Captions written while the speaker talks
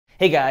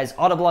Hey guys,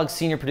 Autoblog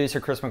senior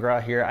producer Chris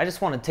McGraw here. I just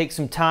want to take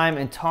some time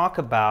and talk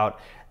about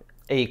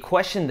a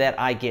question that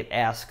I get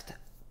asked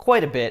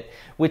quite a bit,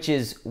 which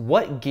is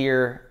what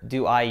gear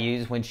do I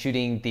use when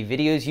shooting the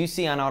videos you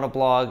see on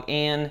Autoblog,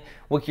 and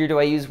what gear do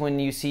I use when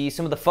you see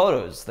some of the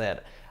photos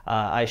that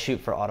I shoot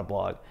for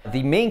Autoblog.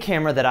 The main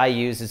camera that I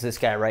use is this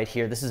guy right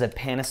here. This is a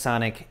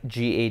Panasonic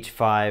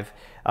GH5.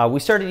 We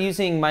started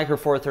using micro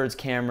four thirds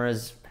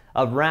cameras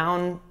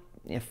around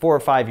 4 or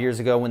 5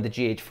 years ago when the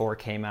GH4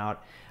 came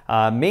out.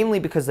 Mainly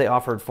because they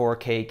offered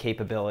 4K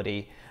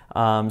capability.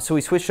 So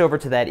we switched over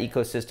to that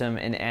ecosystem,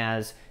 and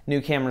as new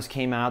cameras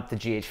came out, the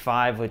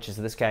GH5, which is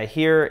this guy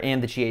here,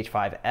 and the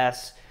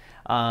GH5S,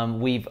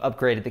 we've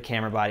upgraded the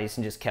camera bodies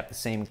and just kept the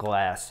same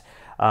glass.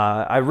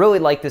 I really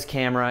like this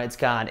camera. It's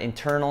got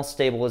internal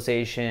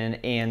stabilization,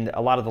 and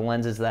a lot of the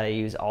lenses that I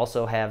use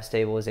also have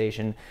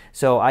stabilization.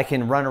 So I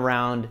can run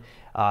around,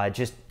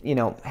 just,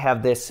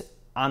 have this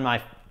on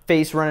my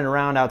face running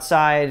around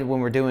outside when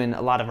we're doing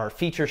a lot of our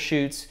feature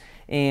shoots,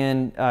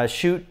 and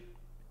shoot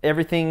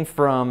everything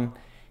from,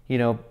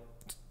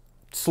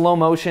 slow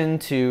motion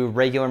to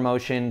regular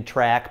motion,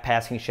 track,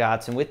 passing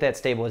shots. And with that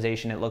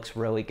stabilization, it looks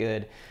really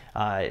good,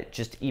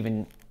 just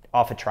even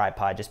off a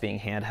tripod, just being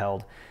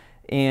handheld.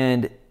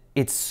 And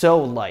it's so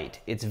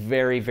light. It's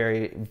very,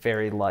 very,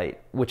 very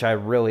light, which I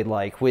really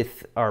like.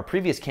 With our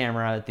previous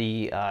camera,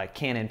 the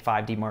Canon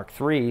 5D Mark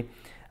III,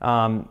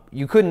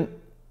 you couldn't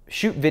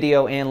shoot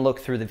video and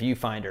look through the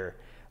viewfinder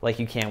like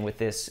you can with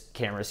this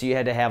camera. So you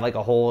had to have like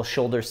a whole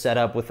shoulder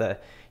setup with a,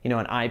 an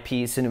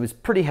eyepiece, and it was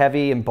pretty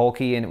heavy and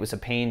bulky, and it was a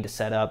pain to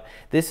set up.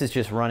 This is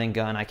just run and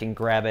gun. I can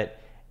grab it,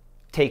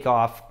 take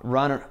off,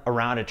 run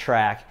around a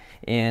track,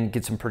 and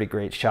get some pretty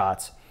great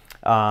shots.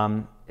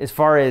 As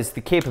far as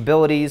the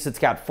capabilities, it's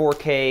got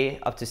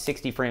 4K up to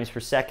 60 frames per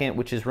second,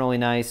 which is really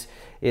nice.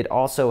 It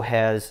also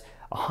has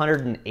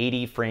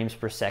 180 frames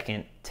per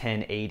second,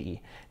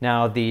 1080.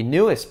 Now, the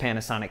newest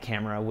Panasonic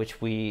camera, which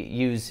we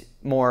use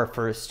more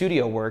for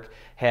studio work,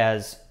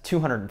 has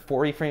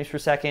 240 frames per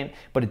second,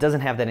 but it doesn't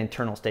have that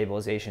internal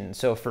stabilization.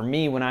 So for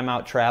me, when I'm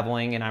out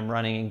traveling and I'm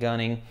running and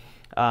gunning,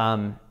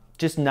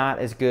 just not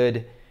as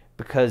good,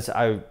 because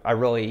I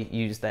really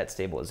use that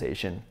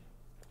stabilization.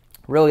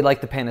 Really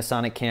like the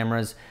Panasonic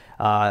cameras.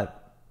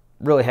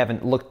 Really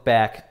haven't looked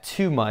back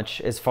too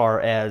much as far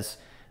as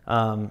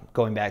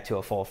going back to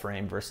a full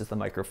frame versus the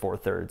micro four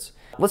thirds.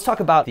 Let's talk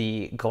about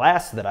the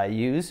glass that I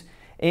use,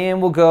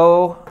 and we'll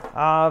go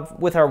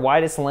with our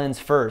widest lens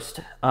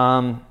first,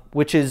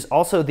 which is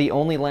also the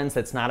only lens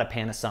that's not a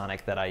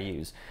Panasonic that I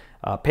use.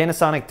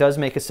 Panasonic does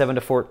make a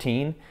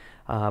 7-14,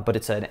 but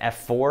it's an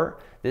f4.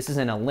 This is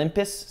an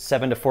Olympus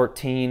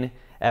 7-14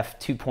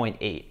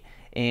 f2.8,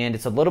 and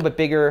it's a little bit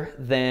bigger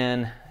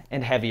than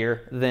and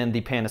heavier than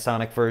the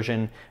Panasonic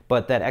version,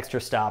 but that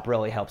extra stop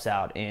really helps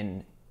out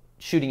in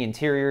shooting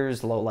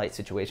interiors, low light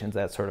situations,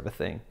 that sort of a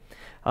thing.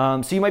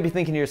 So you might be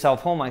thinking to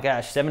yourself, oh my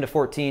gosh,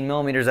 7-14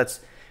 millimeters, that's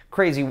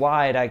crazy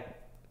wide. I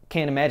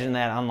can't imagine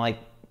that on my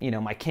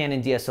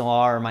Canon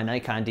DSLR or my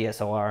Nikon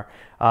DSLR.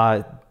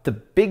 The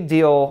big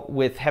deal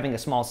with having a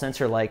small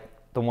sensor like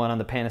the one on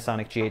the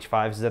Panasonic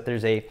GH5 is that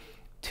there's a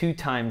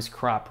 2x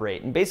crop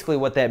rate. And basically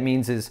what that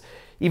means is,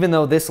 even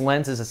though this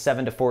lens is a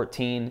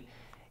 7-14,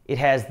 it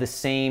has the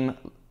same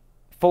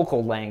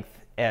focal length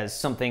as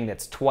something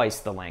that's twice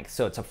the length.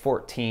 So it's a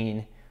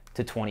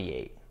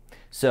 14-28.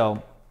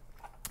 So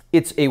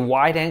it's a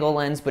wide angle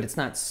lens, but it's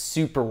not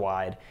super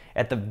wide.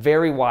 At the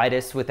very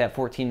widest with that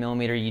 14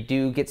 millimeter, you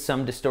do get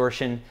some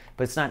distortion,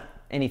 but it's not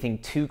anything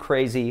too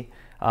crazy.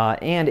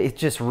 And it's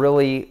just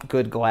really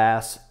good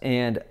glass.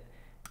 And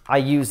I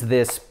use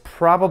this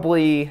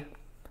probably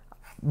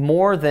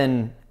more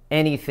than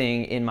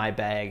anything in my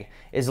bag,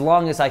 as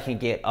long as I can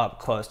get up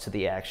close to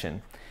the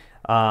action.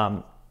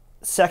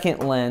 Second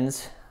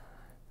lens,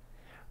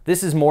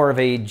 this is more of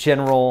a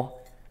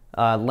general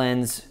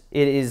lens.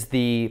 It is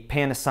the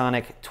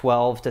Panasonic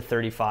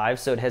 12-35,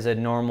 so it has a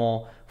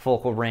normal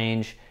focal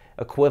range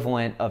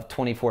equivalent of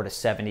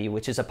 24-70,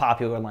 which is a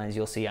popular lens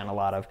you'll see on a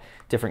lot of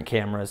different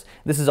cameras.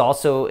 This is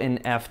also an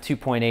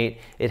f2.8.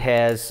 It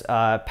has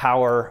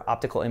power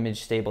optical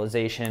image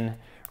stabilization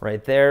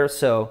right there.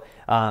 So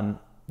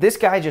this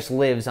guy just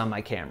lives on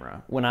my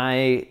camera. When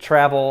I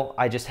travel,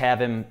 I just have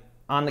him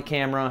on the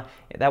camera.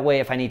 That way,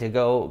 if I need to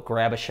go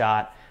grab a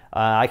shot,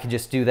 I can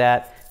just do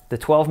that. The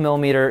 12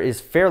 millimeter is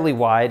fairly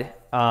wide.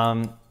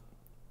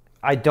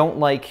 I don't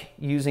like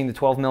using the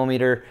 12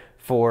 millimeter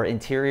for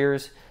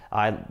interiors.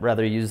 I'd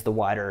rather use the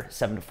wider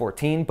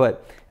 7-14,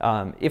 but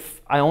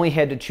if I only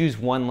had to choose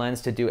one lens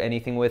to do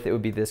anything with, it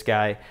would be this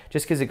guy,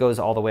 just because it goes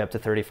all the way up to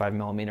 35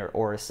 millimeter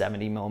or a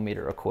 70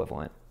 millimeter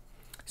equivalent.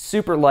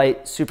 Super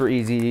light, super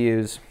easy to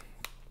use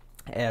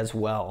as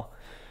well.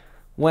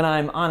 When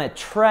I'm on a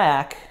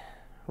track,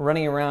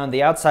 running around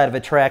the outside of a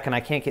track, and I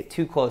can't get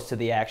too close to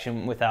the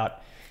action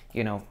without,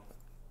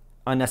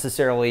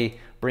 unnecessarily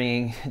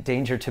bringing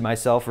danger to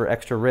myself or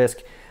extra risk,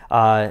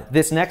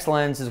 this next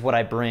lens is what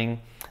I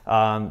bring.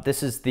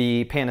 This is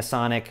the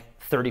Panasonic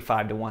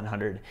 35 to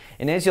 100.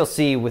 And as you'll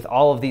see with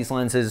all of these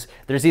lenses,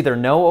 there's either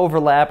no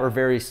overlap or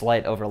very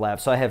slight overlap.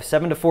 So I have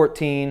 7 to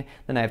 14,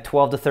 then I have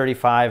 12 to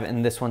 35,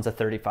 and this one's a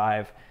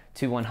 35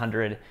 to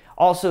 100.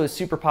 Also a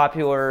super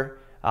popular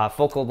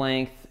focal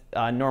length,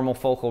 normal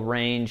focal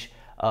range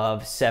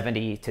of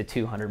 70 to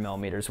 200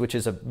 millimeters, which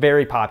is a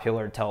very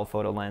popular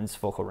telephoto lens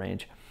focal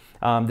range.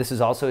 This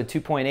is also a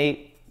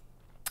 2.8.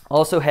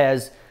 Also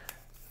has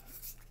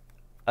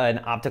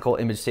an optical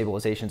image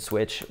stabilization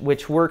switch,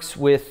 which works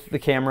with the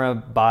camera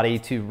body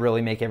to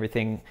really make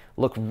everything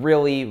look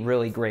really,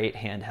 really great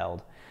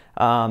handheld.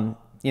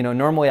 You know,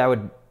 normally I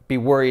would be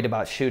worried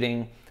about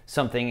shooting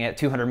something at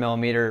 200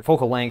 millimeter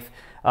focal length,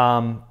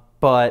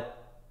 but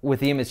with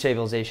the image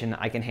stabilization,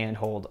 I can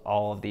handhold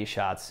all of these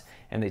shots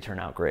and they turn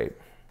out great.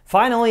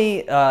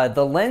 Finally,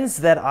 the lens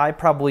that I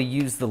probably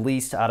use the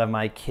least out of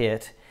my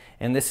kit,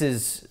 and this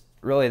is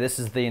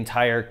the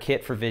entire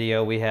kit for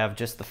video, we have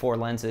just the 4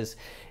 lenses,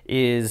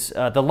 is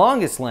the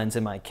longest lens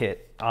in my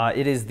kit.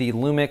 It is the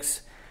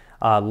Lumix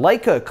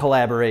Leica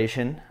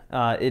collaboration.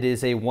 It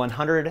is a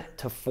 100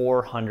 to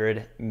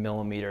 400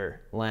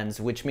 millimeter lens,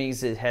 which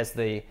means it has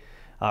the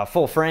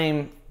full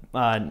frame,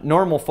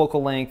 normal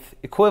focal length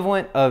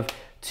equivalent of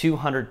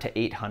 200 to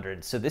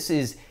 800. So this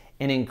is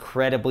an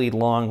incredibly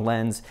long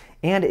lens,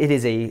 and it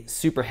is a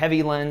super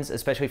heavy lens,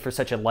 especially for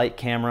such a light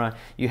camera.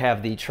 You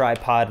have the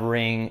tripod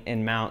ring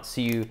and mount,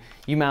 so you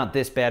mount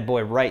this bad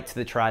boy right to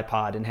the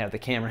tripod and have the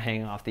camera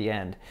hang off the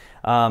end.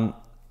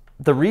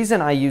 The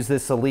reason I use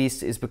this the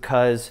least is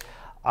because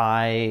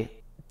I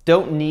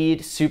don't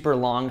need super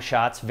long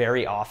shots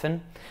very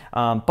often,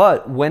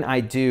 but when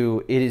I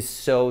do, it is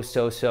so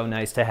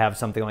nice to have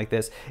something like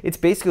this. It's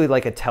basically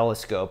like a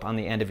telescope on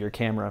the end of your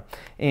camera,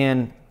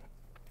 and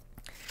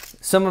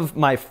some of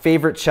my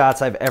favorite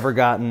shots I've ever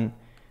gotten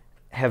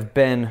have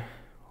been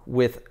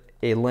with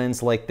a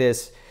lens like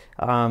this.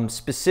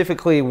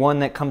 Specifically, one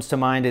that comes to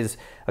mind is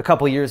a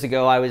couple years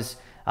ago I was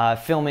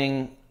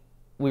filming.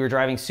 We were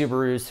driving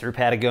Subarus through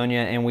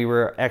Patagonia, and we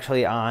were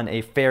actually on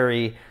a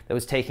ferry that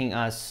was taking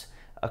us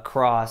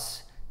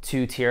across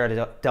to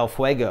Tierra del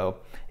Fuego,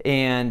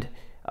 and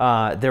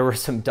there were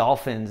some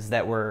dolphins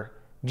that were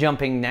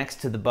jumping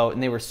next to the boat,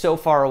 and they were so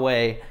far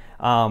away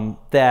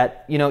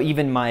that, you know,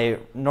 even my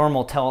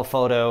normal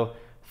telephoto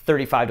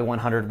 35 to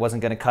 100 wasn't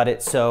going to cut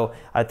it. So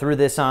I threw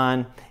this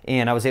on,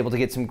 and I was able to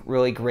get some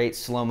really great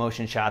slow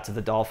motion shots of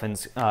the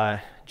dolphins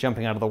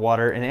jumping out of the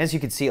water. And as you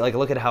can see, like,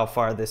 look at how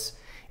far this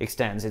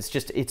extends.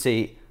 It's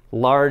a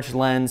large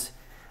lens,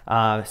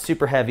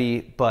 super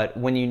heavy, but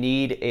when you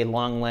need a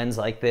long lens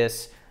like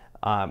this,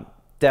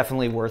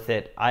 definitely worth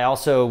it. I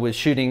also was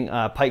shooting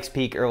Pikes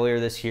Peak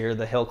earlier this year,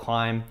 the hill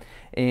climb,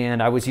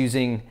 and I was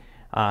using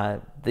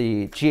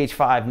the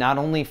GH5 not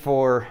only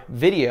for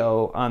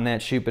video on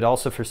that shoot, but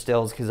also for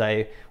stills, because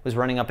I was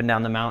running up and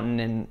down the mountain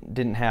and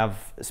didn't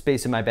have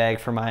space in my bag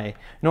for my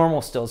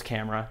normal stills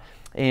camera,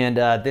 and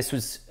this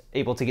was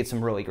able to get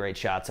some really great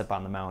shots up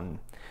on the mountain.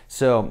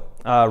 So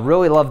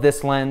really love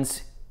this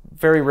lens.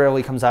 Very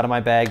rarely comes out of my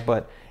bag,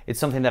 but it's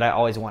something that I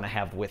always want to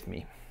have with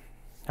me.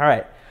 All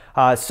right,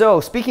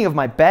 so speaking of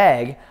my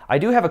bag, I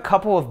do have a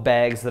couple of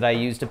bags that I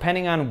use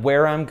depending on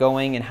where I'm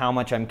going and how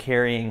much I'm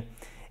carrying.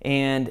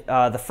 And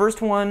the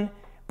first one,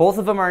 both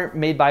of them are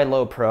made by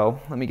LowePro.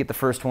 Let me get the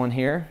first one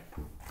here.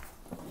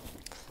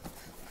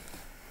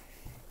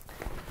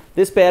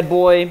 This bad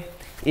boy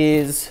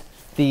is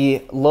the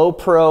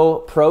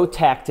LowePro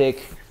ProTactic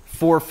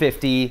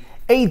 450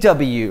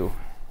 AW,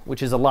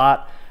 which is a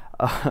lot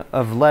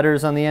of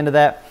letters on the end of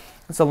that.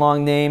 It's a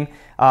long name.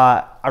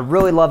 I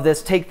really love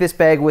this. Take this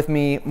bag with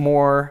me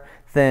more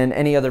than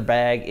any other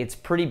bag. It's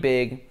pretty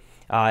big.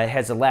 It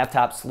has a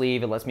laptop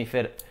sleeve. It lets me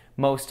fit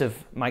most of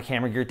my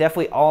camera gear,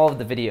 definitely all of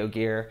the video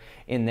gear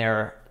in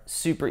there,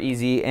 super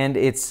easy. And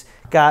it's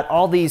got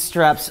all these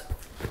straps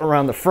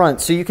around the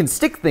front, so you can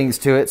stick things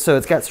to it. So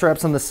it's got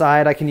straps on the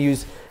side. I can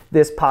use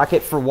this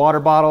pocket for water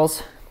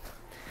bottles.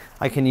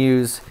 I can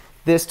use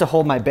this to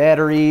hold my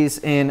batteries,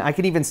 and I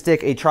can even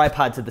stick a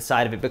tripod to the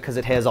side of it because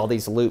it has all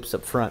these loops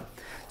up front.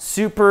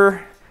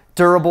 Super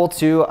durable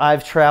too.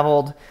 I've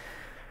traveled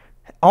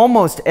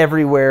almost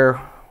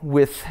everywhere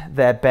with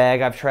that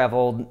bag. I've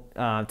traveled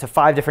to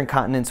 5 different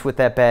continents with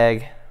that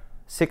bag,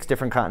 6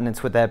 different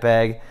continents with that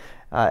bag,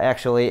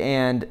 actually,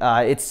 and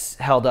it's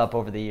held up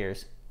over the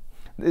years.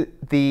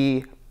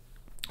 The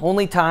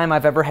only time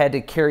I've ever had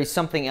to carry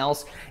something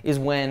else is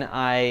when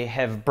I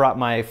have brought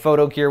my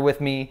photo gear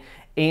with me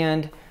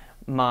and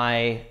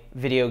my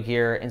video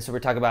gear, and so we're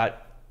talking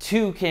about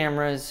 2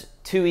 cameras,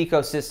 2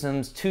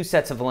 ecosystems, 2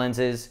 sets of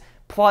lenses,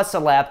 plus a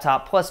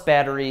laptop, plus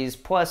batteries,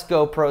 plus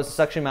GoPros,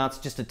 suction mounts,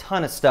 just a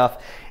ton of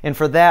stuff. And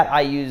for that,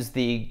 I use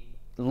the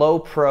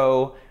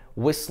LowePro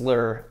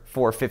Whistler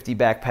 450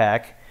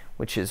 backpack,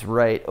 which is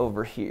right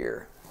over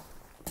here.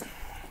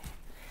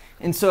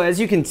 And so as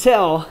you can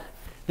tell,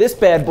 this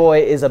bad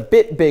boy is a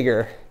bit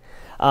bigger.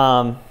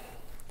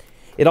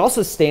 It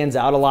also stands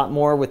out a lot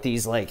more with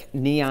these like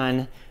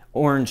neon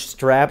orange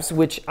straps,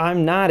 which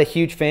I'm not a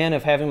huge fan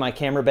of having my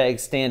camera bag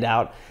stand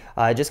out,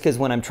 just because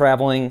when I'm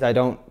traveling, I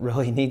don't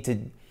really need to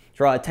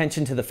draw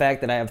attention to the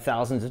fact that I have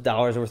thousands of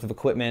dollars worth of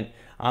equipment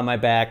on my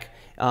back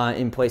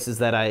in places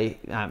that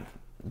I'm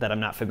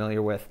not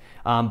familiar with.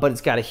 But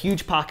it's got a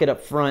huge pocket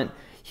up front,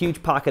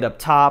 huge pocket up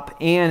top,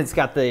 and it's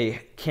got the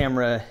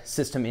camera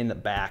system in the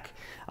back.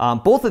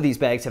 Both of these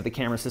bags have the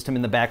camera system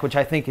in the back, which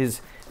I think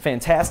is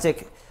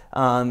fantastic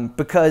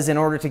because in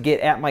order to get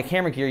at my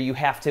camera gear, you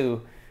have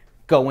to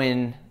go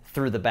in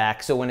through the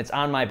back. So when it's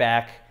on my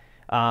back,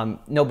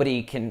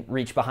 nobody can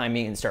reach behind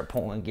me and start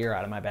pulling gear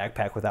out of my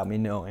backpack without me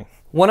knowing.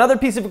 One other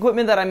piece of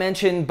equipment that I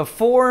mentioned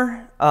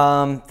before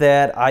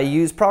that I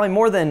use probably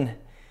more than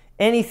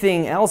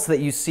anything else that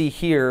you see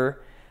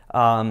here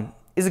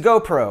is a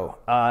GoPro.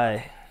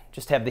 I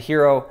just have the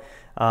Hero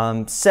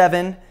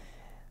 7.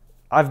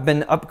 I've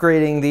been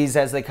upgrading these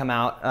as they come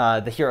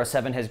out. The Hero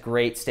 7 has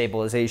great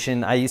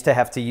stabilization. I used to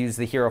have to use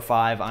the Hero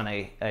 5 on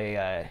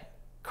a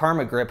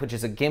Karma grip, which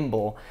is a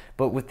gimbal,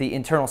 but with the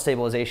internal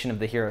stabilization of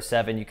the Hero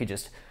 7, you could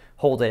just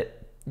hold it.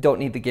 Don't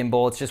need the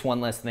gimbal. It's just one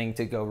less thing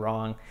to go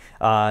wrong.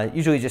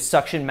 Usually just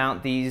suction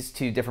mount these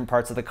to different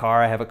parts of the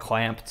car. I have a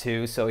clamp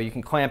too, so you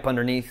can clamp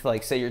underneath,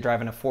 like say you're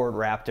driving a Ford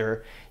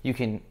Raptor, you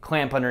can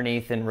clamp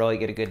underneath and really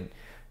get a good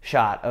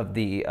shot of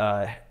the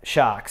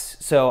shocks.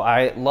 So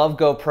I love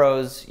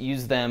GoPros,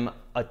 use them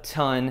a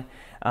ton,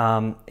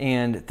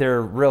 and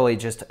they're really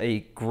just a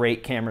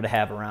great camera to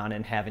have around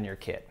and have in your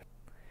kit.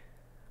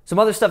 Some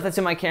other stuff that's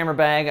in my camera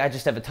bag, I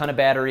just have a ton of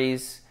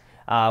batteries.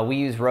 We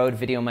use Rode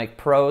VideoMic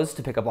Pros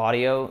to pick up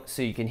audio,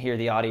 so you can hear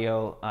the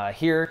audio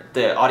here.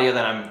 The audio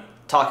that I'm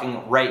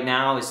talking right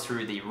now is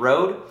through the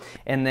Rode.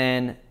 And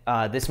then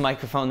this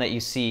microphone that you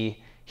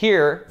see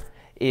here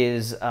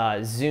is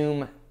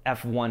Zoom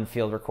F1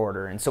 field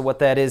recorder. And so what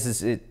that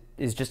is it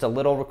is just a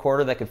little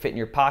recorder that could fit in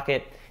your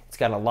pocket. It's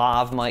got a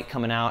lav mic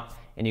coming out,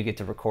 and you get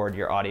to record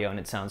your audio, and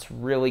it sounds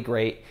really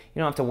great.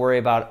 You don't have to worry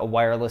about a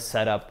wireless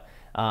setup.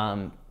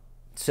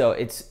 So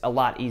it's a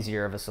lot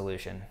easier of a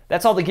solution.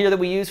 That's all the gear that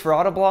we use for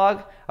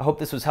Autoblog. I hope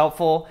this was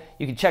helpful.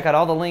 You can check out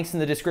all the links in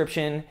the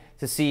description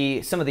to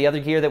see some of the other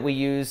gear that we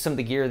use, some of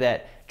the gear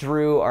that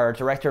Drew, our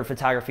director of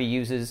photography,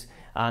 uses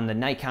on the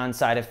Nikon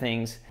side of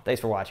things.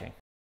 Thanks for watching.